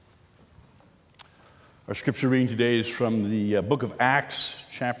Our scripture reading today is from the book of Acts,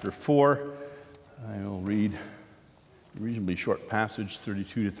 chapter 4. I will read a reasonably short passage,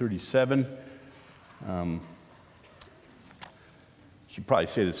 32 to 37. Should probably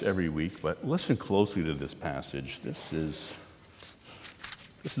say this every week, but listen closely to this passage. This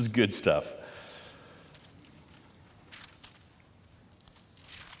is good stuff.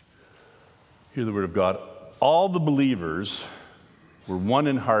 Hear the word of God. All the believers were one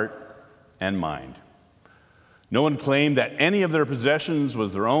in heart and mind. No one claimed that any of their possessions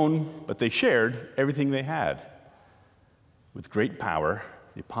was their own, but they shared everything they had. With great power,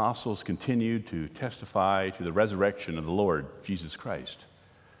 the apostles continued to testify to the resurrection of the Lord Jesus Christ.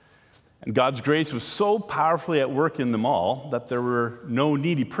 And God's grace was so powerfully at work in them all that there were no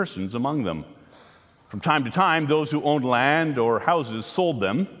needy persons among them. From time to time, those who owned land or houses sold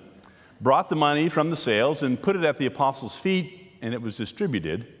them, brought the money from the sales, and put it at the apostles' feet, and it was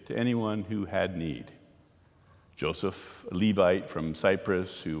distributed to anyone who had need. Joseph, a Levite from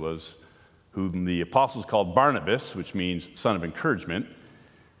Cyprus, whom the apostles called Barnabas, which means son of encouragement,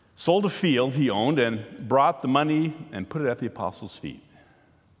 sold a field he owned and brought the money and put it at the apostles' feet.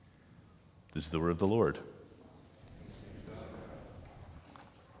 This is the word of the Lord.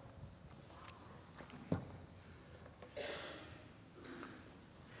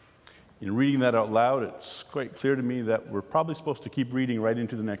 In reading that out loud, it's quite clear to me that we're probably supposed to keep reading right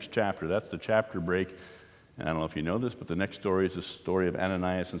into the next chapter. That's the chapter break. And I don't know if you know this, but the next story is the story of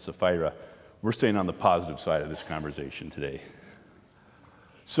Ananias and Sapphira. We're staying on the positive side of this conversation today.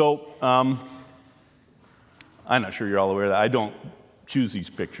 So, I'm not sure you're all aware that I don't choose these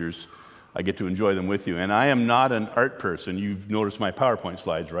pictures. I get to enjoy them with you. And I am not an art person. You've noticed my PowerPoint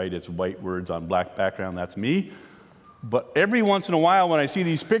slides, right? It's white words on black background. That's me. But every once in a while when I see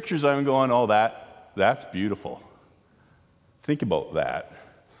these pictures, I'm going, oh, that's beautiful. Think about that.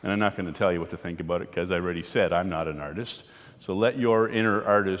 And I'm not going to tell you what to think about it because I already said I'm not an artist. So let your inner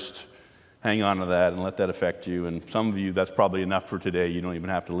artist hang on to that and let that affect you. And some of you, that's probably enough for today. You don't even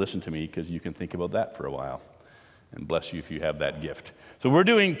have to listen to me because you can think about that for a while. And bless you if you have that gift. So we're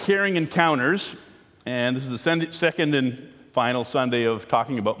doing Caring Encounters. And this is the second and final Sunday of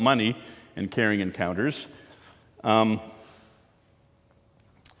talking about money and caring encounters.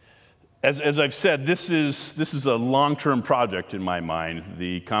 As I've said, this is a long-term project in my mind,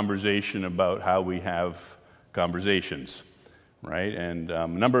 the conversation about how we have conversations, right? And a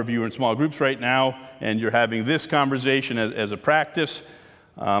number of you are in small groups right now, and you're having this conversation as a practice.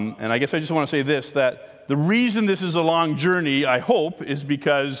 And I guess I just want to say this, that the reason this is a long journey, I hope, is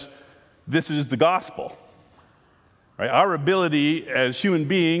because this is the gospel, right? Our ability as human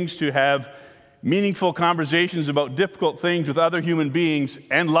beings to have meaningful conversations about difficult things with other human beings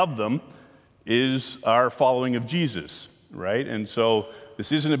and love them is our following of Jesus, right? And so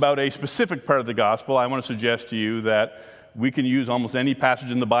this isn't about a specific part of the gospel. I want to suggest to you that we can use almost any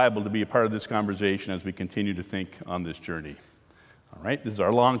passage in the Bible to be a part of this conversation as we continue to think on this journey. All right? This is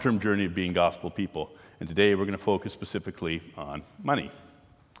our long-term journey of being gospel people. And today we're going to focus specifically on money.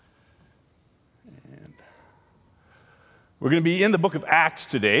 And we're going to be in the book of Acts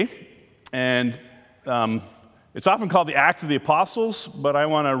today. And it's often called the Acts of the Apostles, but I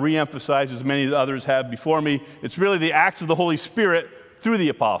want to reemphasize, as many of the others have before me, it's really the Acts of the Holy Spirit through the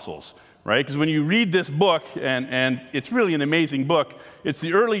apostles, right? Because when you read this book, and it's really an amazing book, it's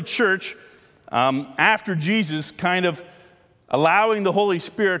the early church after Jesus kind of allowing the Holy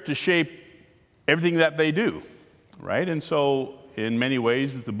Spirit to shape everything that they do, right? And so in many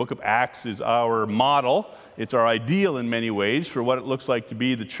ways, the book of Acts is our model. It's our ideal in many ways for what it looks like to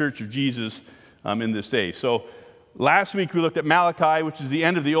be the church of Jesus in this day. So last week we looked at Malachi, which is the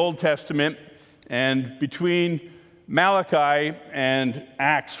end of the Old Testament. And between Malachi and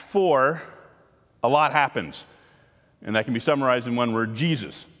Acts 4, a lot happens. And that can be summarized in one word,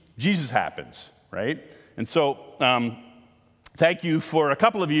 Jesus. Jesus happens, right? And so thank you for a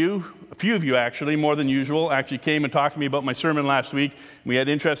few of you actually, more than usual, actually came and talked to me about my sermon last week. We had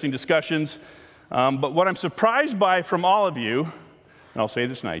interesting discussions. But what I'm surprised by from all of you, and I'll say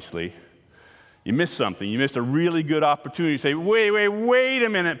this nicely, you missed something. You missed a really good opportunity to say, wait a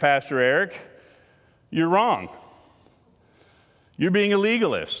minute, Pastor Eric. You're wrong. You're being a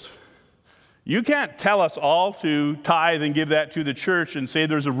legalist. You can't tell us all to tithe and give that to the church and say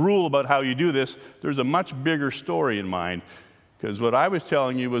there's a rule about how you do this. There's a much bigger story in mind. Because what I was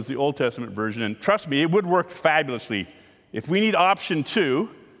telling you was the Old Testament version, and trust me, it would work fabulously. If we need option 2,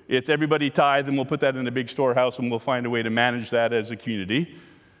 it's everybody tithe, and we'll put that in a big storehouse, and we'll find a way to manage that as a community,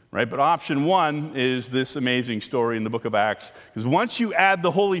 right? But option 1 is this amazing story in the book of Acts. Because once you add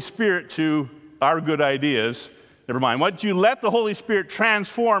the Holy Spirit to our good ideas, never mind, once you let the Holy Spirit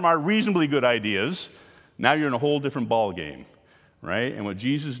transform our reasonably good ideas, Now you're in a whole different ball game, right? And what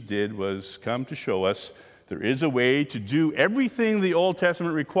Jesus did was come to show us there is a way to do everything the Old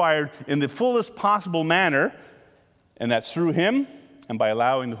Testament required in the fullest possible manner, and that's through him and by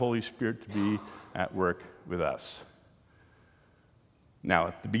allowing the Holy Spirit to be at work with us. Now,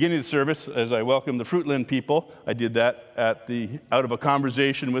 at the beginning of the service, as I welcomed the Fruitland people, I did that out of a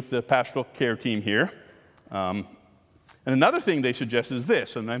conversation with the pastoral care team here. And another thing they suggested is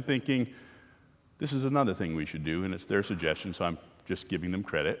this, and I'm thinking, this is another thing we should do, and it's their suggestion, so I'm just giving them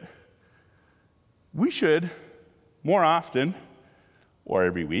credit. We should, more often, or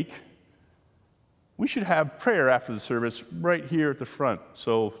every week, we should have prayer after the service right here at the front.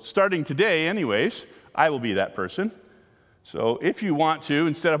 So starting today, anyways, I will be that person. So if you want to,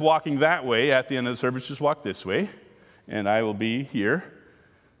 instead of walking that way at the end of the service, just walk this way, and I will be here,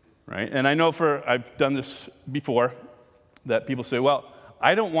 right? And I know I've done this before, that people say, well,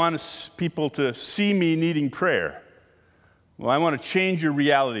 I don't want people to see me needing prayer. Well, I want to change your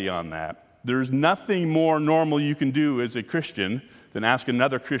reality on that. There's nothing more normal you can do as a Christian than ask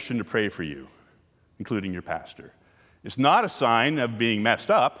another Christian to pray for you, including your pastor. It's not a sign of being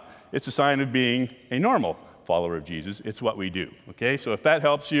messed up. It's a sign of being a normal follower of Jesus. It's what we do, okay? So if that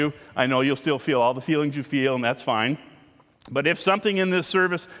helps you, I know you'll still feel all the feelings you feel, and that's fine. But if something in this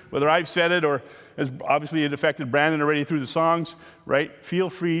service, whether I've said it or as obviously it affected Brandon already through the songs, right, feel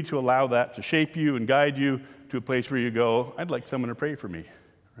free to allow that to shape you and guide you to a place where you go, I'd like someone to pray for me,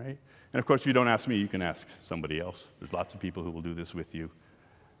 right? And of course, if you don't ask me, you can ask somebody else. There's lots of people who will do this with you.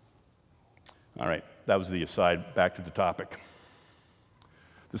 All right, that was the aside. Back to the topic.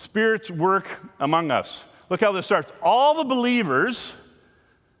 The Spirit's work among us. Look how this starts. All the believers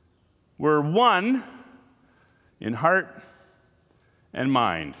were one in heart and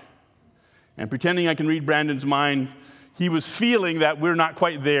mind. And pretending I can read Brandon's mind, he was feeling that we're not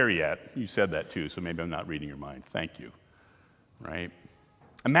quite there yet. You said that too, so maybe I'm not reading your mind. Thank you. Right?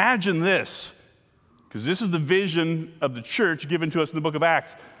 Imagine this, because this is the vision of the church given to us in the book of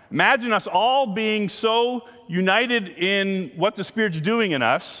Acts. Imagine us all being so united in what the Spirit's doing in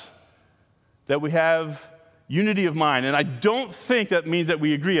us that we have unity of mind. And I don't think that means that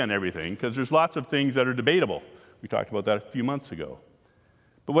we agree on everything, because there's lots of things that are debatable. We talked about that a few months ago.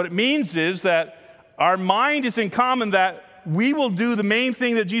 But what it means is that our mind is in common, that we will do the main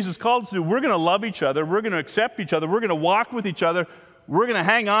thing that Jesus called us to do. We're going to love each other. We're going to accept each other. We're going to walk with each other. We're going to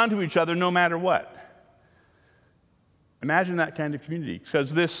hang on to each other no matter what. Imagine that kind of community.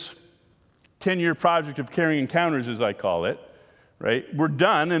 Because this 10-year project of Caring Encounters, as I call it, right, we're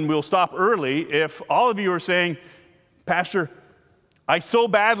done and we'll stop early if all of you are saying, Pastor, I so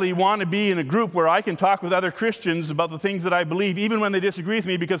badly want to be in a group where I can talk with other Christians about the things that I believe, even when they disagree with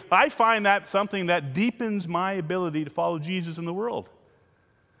me, because I find that something that deepens my ability to follow Jesus in the world.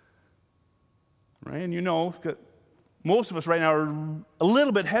 Right? And you know, most of us right now are a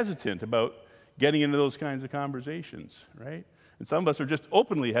little bit hesitant about getting into those kinds of conversations, right? And some of us are just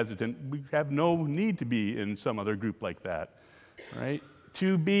openly hesitant. We have no need to be in some other group like that, right?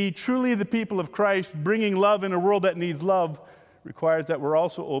 To be truly the people of Christ, bringing love in a world that needs love, requires that we're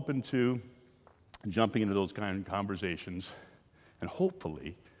also open to jumping into those kind of conversations. And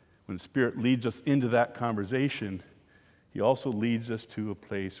hopefully, when the Spirit leads us into that conversation, He also leads us to a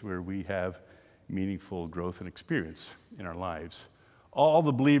place where we have meaningful growth and experience in our lives. All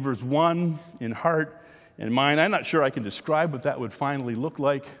the believers, one in heart and mind. I'm not sure I can describe what that would finally look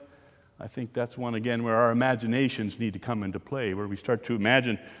like. I think that's one, again, where our imaginations need to come into play, where we start to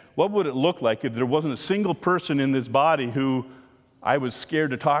imagine what would it look like if there wasn't a single person in this body who I was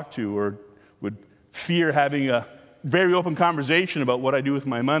scared to talk to or would fear having a very open conversation about what I do with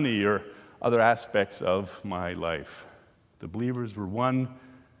my money or other aspects of my life. The believers were one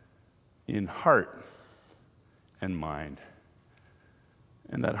in heart and mind.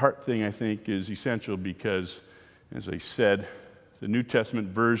 And that heart thing, I think, is essential because, as I said, the New Testament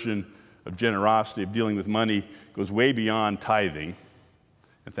version of generosity, of dealing with money, goes way beyond tithing.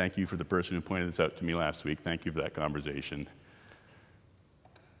 And thank you for the person who pointed this out to me last week. Thank you for that conversation.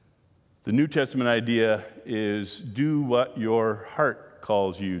 The New Testament idea is do what your heart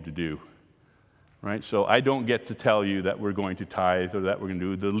calls you to do, right? So I don't get to tell you that we're going to tithe or that we're going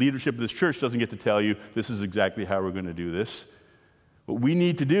to do. The leadership of this church doesn't get to tell you this is exactly how we're going to do this. What we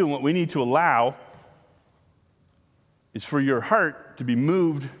need to do and what we need to allow is for your heart to be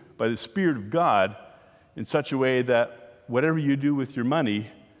moved by the Spirit of God in such a way that whatever you do with your money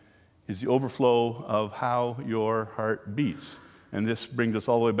is the overflow of how your heart beats. And this brings us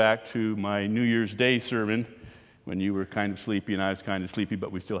all the way back to my New Year's Day sermon when you were kind of sleepy and I was kind of sleepy,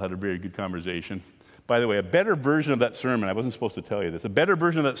 but we still had a very good conversation. By the way, a better version of that sermon, I wasn't supposed to tell you this, a better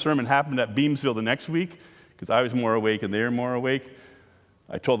version of that sermon happened at Beamsville the next week, because I was more awake and they were more awake.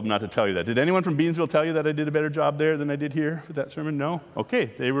 I told them not to tell you that. Did anyone from Beamsville tell you that I did a better job there than I did here with that sermon? No?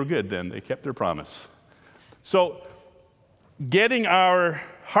 Okay, they were good then. They kept their promise. So, getting our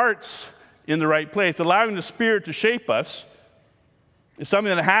hearts in the right place, allowing the Spirit to shape us, is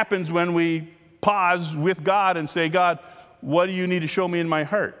something that happens when we pause with God and say, God, what do you need to show me in my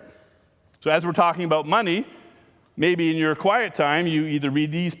heart? So as we're talking about money, maybe in your quiet time, you either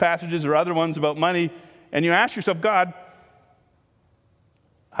read these passages or other ones about money, and you ask yourself, God,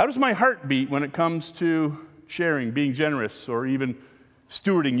 how does my heart beat when it comes to sharing, being generous, or even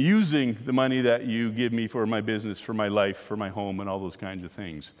stewarding, using the money that you give me for my business, for my life, for my home, and all those kinds of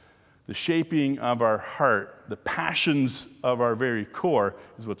things? The shaping of our heart, the passions of our very core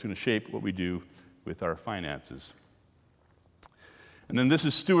is what's going to shape what we do with our finances. And then this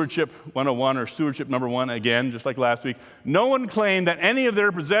is Stewardship 101, or Stewardship number 1, again, just like last week. No one claimed that any of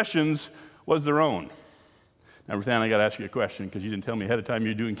their possessions was their own. Now, Ruthann, I got to ask you a question, because you didn't tell me ahead of time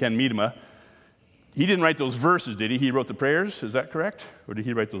you're doing Ken Miedema. He didn't write those verses, did he? He wrote the prayers, is that correct? Or did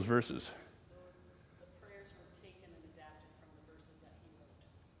he write those verses? The prayers were taken and adapted from the verses that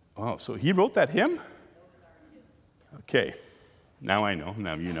he wrote. Oh, so he wrote that hymn? Those are his. Okay, now I know,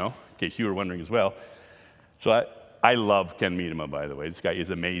 now you know, in case you were wondering as well. So I love Ken Miedema, by the way. This guy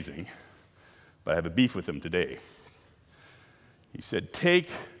is amazing. But I have a beef with him today. He said, take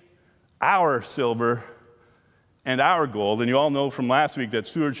our silver and our gold. And you all know from last week that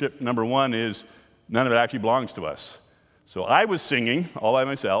stewardship number 1 is none of it actually belongs to us. So I was singing all by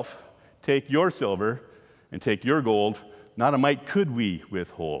myself, take your silver and take your gold, not a mite could we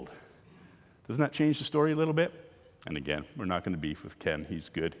withhold. Doesn't that change the story a little bit? And again, we're not going to beef with Ken. He's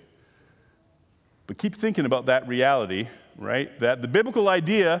good. But keep thinking about that reality, right? That the biblical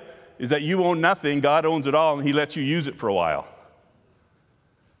idea is that you own nothing, God owns it all, and he lets you use it for a while,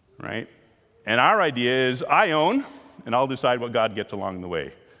 right? And our idea is I own, and I'll decide what God gets along the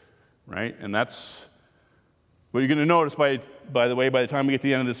way, right? And that's what you're going to notice, by the way, by the time we get to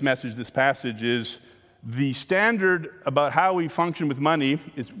the end of this message, this passage is the standard about how we function with money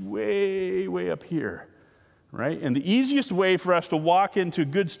is way, way up here. Right? And the easiest way for us to walk into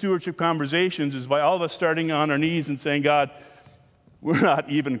good stewardship conversations is by all of us starting on our knees and saying, God, we're not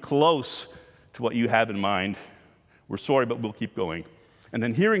even close to what you have in mind. We're sorry, but we'll keep going. And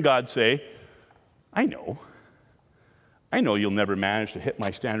then hearing God say, I know you'll never manage to hit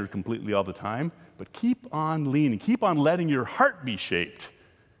my standard completely all the time, but keep on leaning, keep on letting your heart be shaped.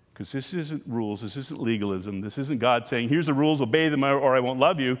 Because this isn't rules, this isn't legalism, this isn't God saying, here's the rules, obey them or I won't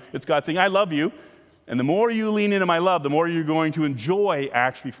love you. It's God saying, I love you. And the more you lean into my love, the more you're going to enjoy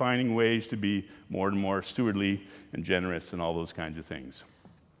actually finding ways to be more and more stewardly and generous and all those kinds of things.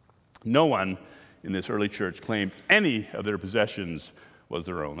 No one in this early church claimed any of their possessions was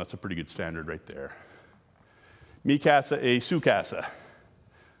their own. That's a pretty good standard right there. Mi casa e su casa.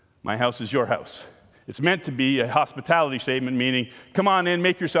 My house is your house. It's meant to be a hospitality statement, meaning, come on in,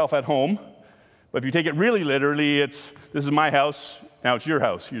 make yourself at home. But if you take it really literally, this is my house, now it's your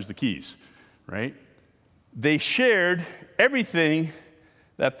house, here's the keys, right? They shared everything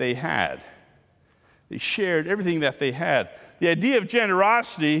that they had. They shared everything that they had. The idea of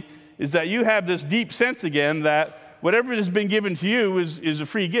generosity is that you have this deep sense again that whatever has been given to you is a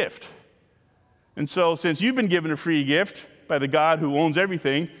free gift. And so since you've been given a free gift by the God who owns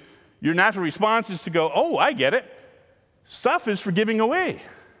everything, your natural response is to go, oh, I get it. Stuff is for giving away.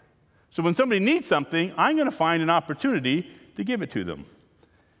 So when somebody needs something, I'm going to find an opportunity to give it to them.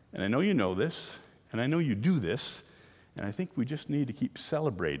 And I know you know this. And I know you do this, and I think we just need to keep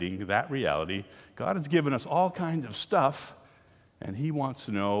celebrating that reality. God has given us all kinds of stuff, and he wants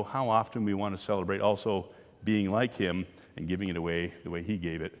to know how often we want to celebrate also being like him and giving it away the way he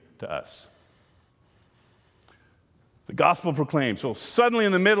gave it to us. The gospel proclaimed. So suddenly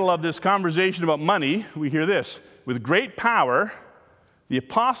in the middle of this conversation about money, we hear this. With great power, the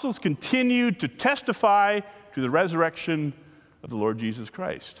apostles continued to testify to the resurrection of the Lord Jesus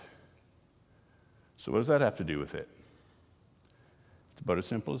Christ. So what does that have to do with it? It's about as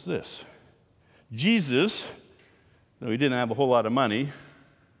simple as this. Jesus, though he didn't have a whole lot of money,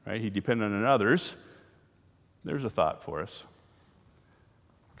 right? He depended on others. There's a thought for us.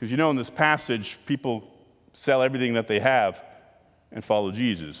 Because you know in this passage, people sell everything that they have and follow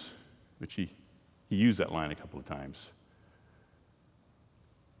Jesus, which he used that line a couple of times.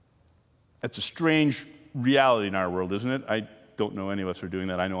 That's a strange reality in our world, isn't it? I don't know any of us are doing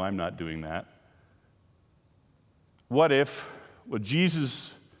that. I know I'm not doing that. What if what Jesus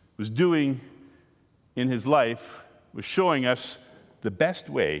was doing in his life was showing us the best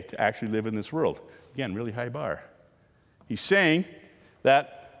way to actually live in this world? Again, really high bar. He's saying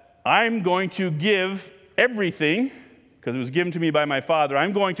that I'm going to give everything, because it was given to me by my Father.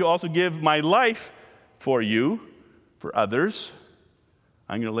 I'm going to also give my life for you, for others.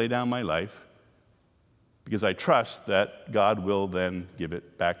 I'm going to lay down my life because I trust that God will then give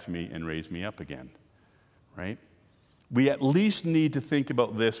it back to me and raise me up again, right? We at least need to think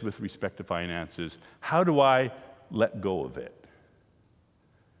about this with respect to finances. How do I let go of it?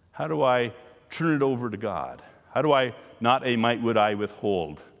 How do I turn it over to God? How do I not a mite would I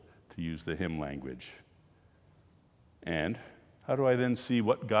withhold, to use the hymn language? And how do I then see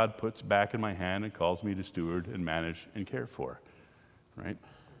what God puts back in my hand and calls me to steward and manage and care for, right?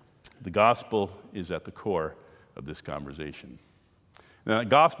 The gospel is at the core of this conversation. Now, that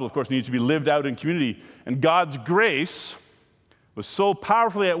gospel, of course, needs to be lived out in community. And God's grace was so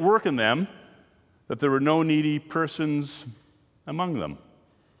powerfully at work in them that there were no needy persons among them.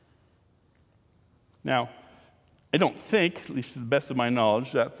 Now, I don't think, at least to the best of my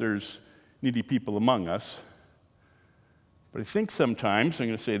knowledge, that there's needy people among us. But I think sometimes, I'm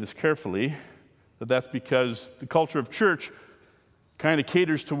going to say this carefully, that that's because the culture of church kind of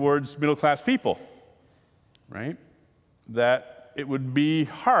caters towards middle-class people, right? That it would be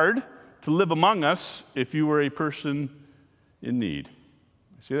hard to live among us if you were a person in need.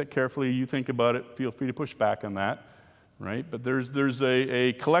 I say that carefully. You think about it. Feel free to push back on that, right? But there's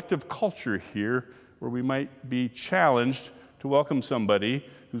a collective culture here where we might be challenged to welcome somebody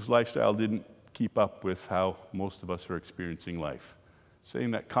whose lifestyle didn't keep up with how most of us are experiencing life.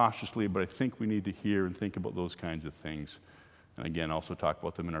 Saying that cautiously, but I think we need to hear and think about those kinds of things. And again, also talk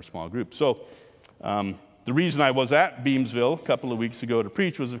about them in our small group. So, the reason I was at Beamsville a couple of weeks ago to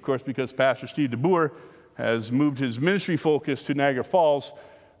preach was, of course, because Pastor Steve DeBoer has moved his ministry focus to Niagara Falls,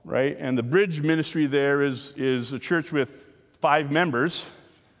 right? And the Bridge ministry there is a church with 5 members,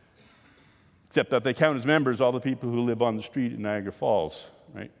 except that they count as members all the people who live on the street in Niagara Falls,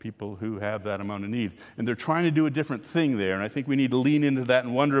 right? People who have that amount of need. And they're trying to do a different thing there, and I think we need to lean into that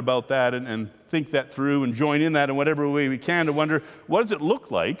and wonder about that and think that through and join in that in whatever way we can to wonder, what does it look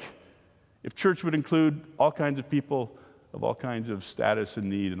like if church would include all kinds of people of all kinds of status and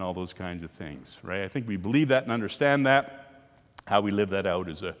need and all those kinds of things, right? I think we believe that and understand that. How we live that out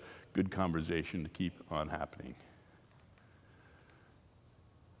is a good conversation to keep on happening.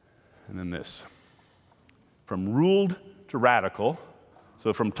 And then this. From ruled to radical,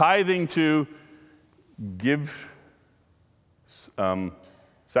 so from tithing to give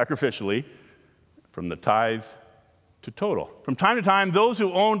sacrificially, from the tithe to total. From time to time, those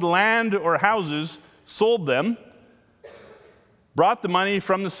who owned land or houses sold them, brought the money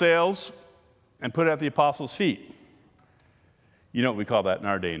from the sales, and put it at the apostles' feet. You know what we call that in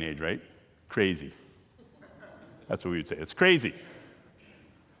our day and age, right? Crazy. That's what we would say. It's crazy,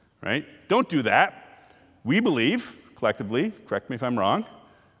 right? Don't do that. We believe, collectively, correct me if I'm wrong,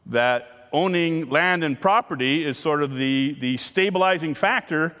 that owning land and property is sort of the stabilizing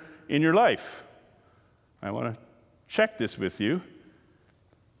factor in your life. I want to check this with you.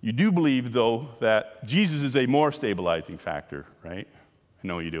 You do believe, though, that Jesus is a more stabilizing factor, right? I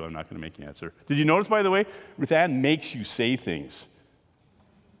know you do. I'm not going to make you answer. Did you notice, by the way, Ruth Ann makes you say things.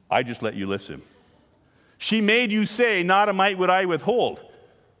 I just let you listen. She made you say, not a mite would I withhold.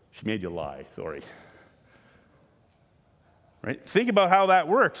 She made you lie, sorry. Right? Think about how that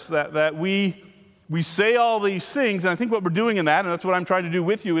works, that we say all these things, and I think what we're doing in that, and that's what I'm trying to do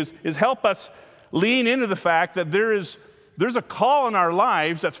with you, is help us lean into the fact that there's a call in our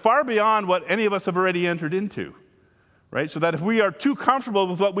lives that's far beyond what any of us have already entered into, right? So that if we are too comfortable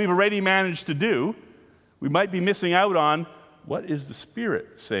with what we've already managed to do, we might be missing out on what is the Spirit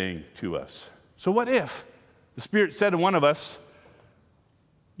saying to us. So what if the Spirit said to one of us,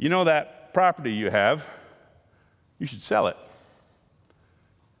 you know that property you have, you should sell it.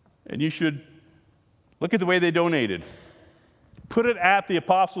 And you should look at the way they donated. Put it at the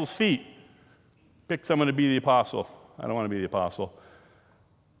apostles' feet. Pick someone to be the apostle. I don't want to be the apostle.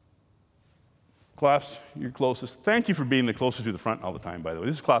 Klaus, you're closest. Thank you for being the closest to the front all the time, by the way.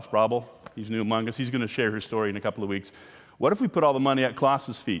 This is Klaus Brabel. He's new among us. He's going to share his story in a couple of weeks. What if we put all the money at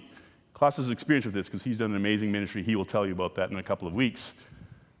Klaus's feet? Klaus has experience with this because he's done an amazing ministry. He will tell you about that in a couple of weeks,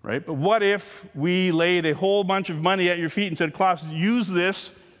 right? But what if we laid a whole bunch of money at your feet and said, Klaus, use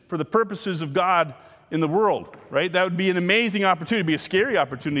this for the purposes of God in the world, right? That would be an amazing opportunity. It'd be a scary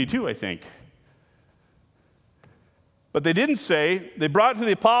opportunity too, I think. But they didn't say, they brought it to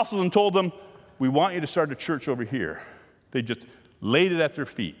the apostles and told them, we want you to start a church over here. They just laid it at their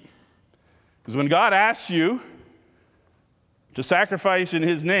feet. Because when God asks you to sacrifice in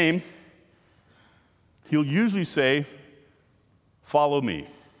His name, He'll usually say, follow me.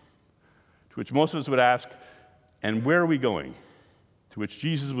 To which most of us would ask, and where are we going? To which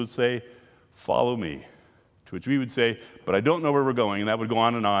Jesus would say, follow me. To which we would say, but I don't know where we're going, and that would go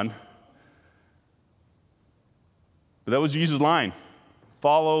on and on. But that was Jesus' line,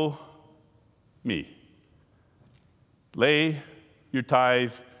 follow me. Lay your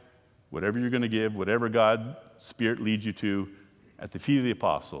tithe, whatever you're going to give, whatever God's Spirit leads you to, at the feet of the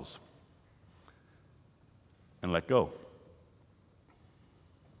apostles, and let go.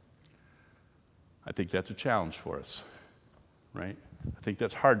 I think that's a challenge for us, right? I think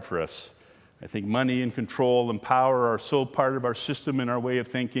that's hard for us. I think money and control and power are so part of our system and our way of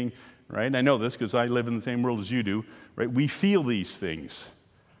thinking, right? And I know this because I live in the same world as you do, right? We feel these things.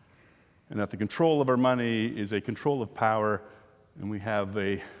 And that the control of our money is a control of power, and we have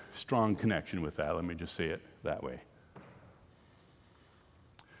a strong connection with that. Let me just say it that way.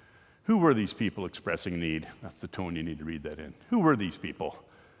 Who were these people expressing need? That's the tone you need to read that in. Who were these people?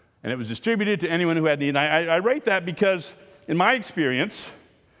 And it was distributed to anyone who had need. And I write that because, in my experience,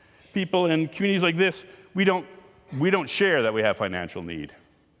 people in communities like this, we don't share that we have financial need,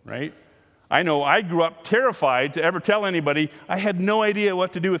 right? I know I grew up terrified to ever tell anybody I had no idea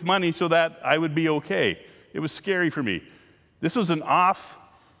what to do with money so that I would be okay. It was scary for me. This was an off-limits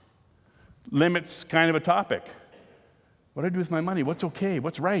kind of a topic. What do I do with my money? What's okay?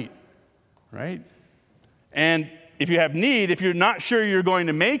 What's right? Right? And if you have need, if you're not sure you're going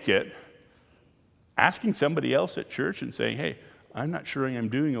to make it, asking somebody else at church and saying, hey, I'm not sure I'm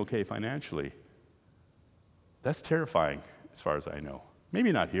doing okay financially, that's terrifying as far as I know.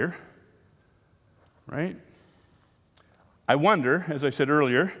 Maybe not here. Right? I wonder, as I said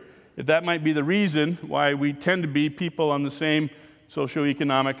earlier, if that might be the reason why we tend to be people on the same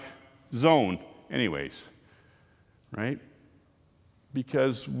socioeconomic zone anyways, right?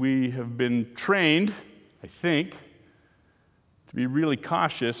 Because we have been trained, I think, to be really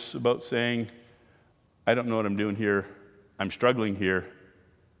cautious about saying, I don't know what I'm doing here, I'm struggling here,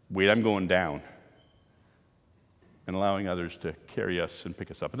 wait, I'm going down, and allowing others to carry us and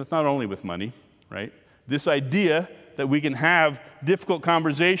pick us up. And it's not only with money, right? This idea that we can have difficult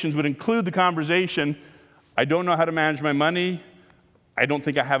conversations would include the conversation, I don't know how to manage my money, I don't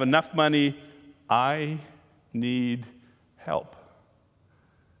think I have enough money, I need help.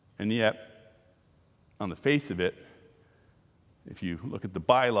 And yet, on the face of it, if you look at the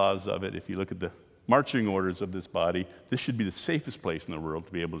bylaws of it, if you look at the marching orders of this body, this should be the safest place in the world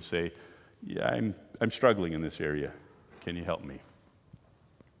to be able to say, yeah, I'm struggling in this area. Can you help me?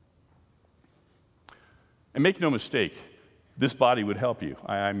 And make no mistake, this body would help you.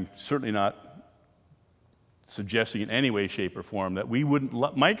 I'm certainly not suggesting in any way, shape, or form that we wouldn't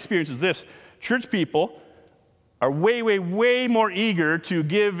my experience is this: church people are way, way, way more eager to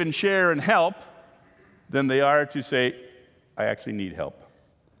give and share and help than they are to say, I actually need help.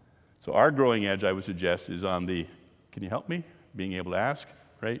 So our growing edge, I would suggest, is on the, can you help me? Being able to ask,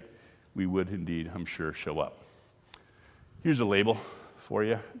 right? We would indeed, I'm sure, show up. Here's a label for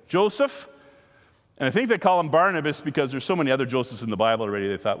you. Joseph. And I think they call him Barnabas because there's so many other Josephs in the Bible already,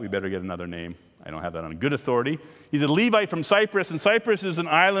 they thought we better get another name. I don't have that on good authority. He's a Levite from Cyprus, and Cyprus is an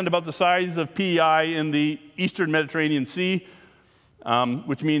island about the size of PEI in the eastern Mediterranean Sea,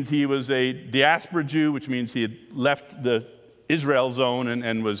 which means he was a diaspora Jew, which means he had left the Israel zone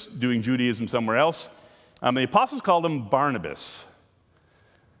and was doing Judaism somewhere else. The apostles called him Barnabas.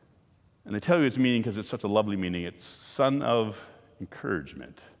 And they tell you its meaning because it's such a lovely meaning. It's son of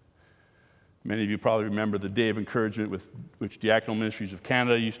encouragement. Many of you probably remember the Day of Encouragement which Diaconal Ministries of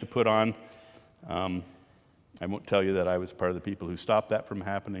Canada used to put on. I won't tell you that I was part of the people who stopped that from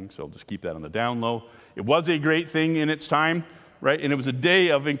happening, so I'll just keep that on the down low. It was a great thing in its time, right? And it was a day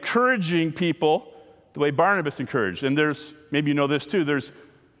of encouraging people the way Barnabas encouraged. And maybe you know this too, there's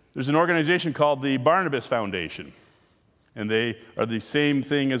an organization called the Barnabas Foundation. And they are the same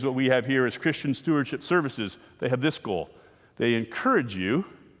thing as what we have here as Christian Stewardship Services. They have this goal. They encourage you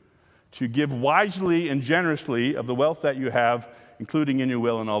to give wisely and generously of the wealth that you have, including in your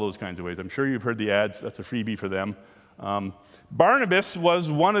will and all those kinds of ways. I'm sure you've heard the ads. That's a freebie for them. Barnabas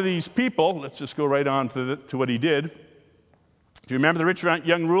was one of these people. Let's just go right on to what he did. Do you remember the rich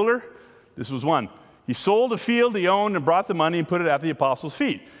young ruler? This was one. He sold a field he owned and brought the money and put it at the apostles'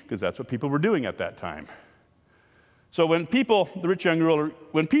 feet, because that's what people were doing at that time. So when people, the rich young ruler,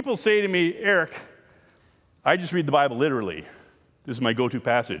 when people say to me, Eric, I just read the Bible literally. This is my go-to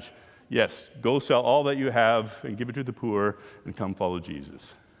passage. Yes, go sell all that you have and give it to the poor and come follow Jesus.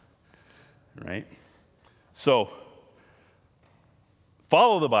 Right? So,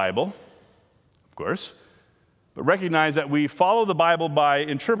 follow the Bible, of course, but recognize that we follow the Bible by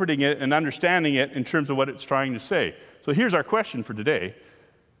interpreting it and understanding it in terms of what it's trying to say. So here's our question for today.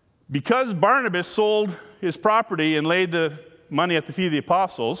 Because Barnabas sold his property and laid the money at the feet of the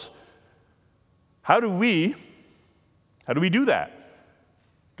apostles, how do we do that?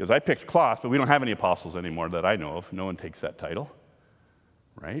 Because I picked cloth, but we don't have any apostles anymore that I know of. No one takes that title,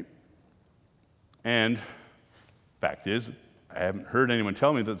 right? And fact is, I haven't heard anyone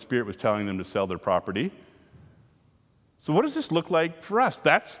tell me that the Spirit was telling them to sell their property. So what does this look like for us?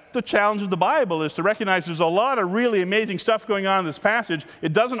 That's the challenge of the Bible, is to recognize there's a lot of really amazing stuff going on in this passage.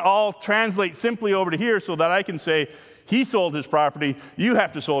 It doesn't all translate simply over to here so that I can say, he sold his property, you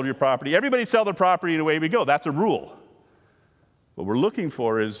have to sell your property. Everybody sell their property and away we go. That's a rule. What we're looking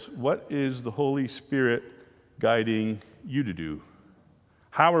for is, what is the Holy Spirit guiding you to do?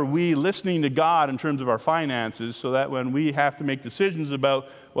 How are we listening to God in terms of our finances so that when we have to make decisions about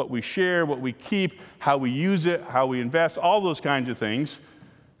what we share, what we keep, how we use it, how we invest, all those kinds of things,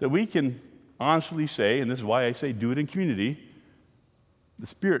 that we can honestly say, and this is why I say do it in community, the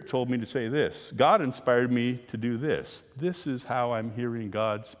Spirit told me to say this. God inspired me to do this. This is how I'm hearing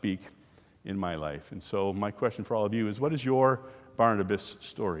God speak in my life. And so my question for all of you is, what is your Barnabas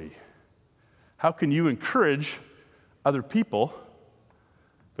story? How can you encourage other people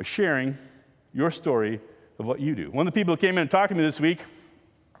by sharing your story of what you do? One of the people who came in and talked to me this week,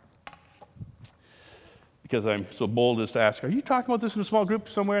 because I'm so bold as to ask, are you talking about this in a small group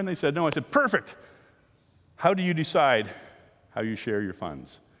somewhere? And they said, no. I said, perfect. How do you decide how you share your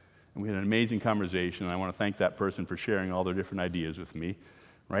funds? And we had an amazing conversation, and I want to thank that person for sharing all their different ideas with me,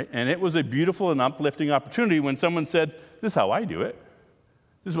 right? And it was a beautiful and uplifting opportunity when someone said, this is how I do it.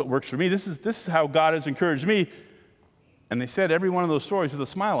 This is what works for me. This is how God has encouraged me. And they said every one of those stories with a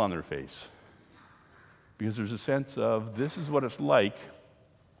smile on their face, because there's a sense of, this is what it's like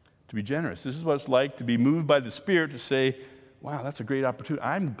to be generous. This is what it's like to be moved by the Spirit to say, wow, that's a great opportunity.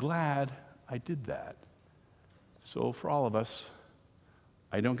 I'm glad I did that. So for all of us,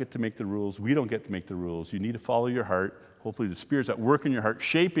 I don't get to make the rules. We don't get to make the rules. You need to follow your heart. Hopefully the Spirit's at work in your heart,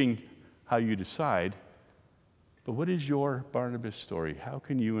 shaping how you decide. But what is your Barnabas story? How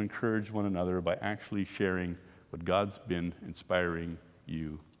can you encourage one another by actually sharing what God's been inspiring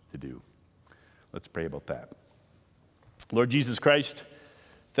you to do? Let's pray about that. Lord Jesus Christ,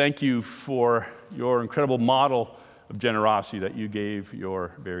 thank you for your incredible model of generosity that you gave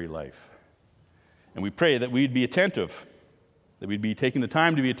your very life. And we pray that we'd be attentive, that we'd be taking the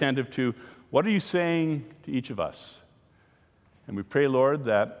time to be attentive to what are you saying to each of us. And we pray, Lord,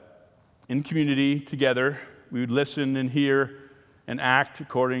 that in community together, we would listen and hear and act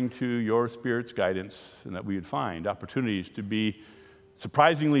according to your Spirit's guidance, and that we would find opportunities to be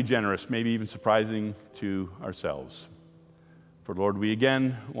surprisingly generous, maybe even surprising to ourselves. For Lord, we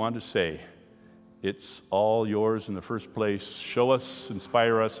again want to say, it's all yours in the first place. Show us,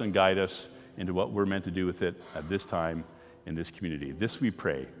 inspire us, and guide us into what we're meant to do with it at this time in this community. This we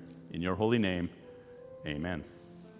pray in your holy name. Amen.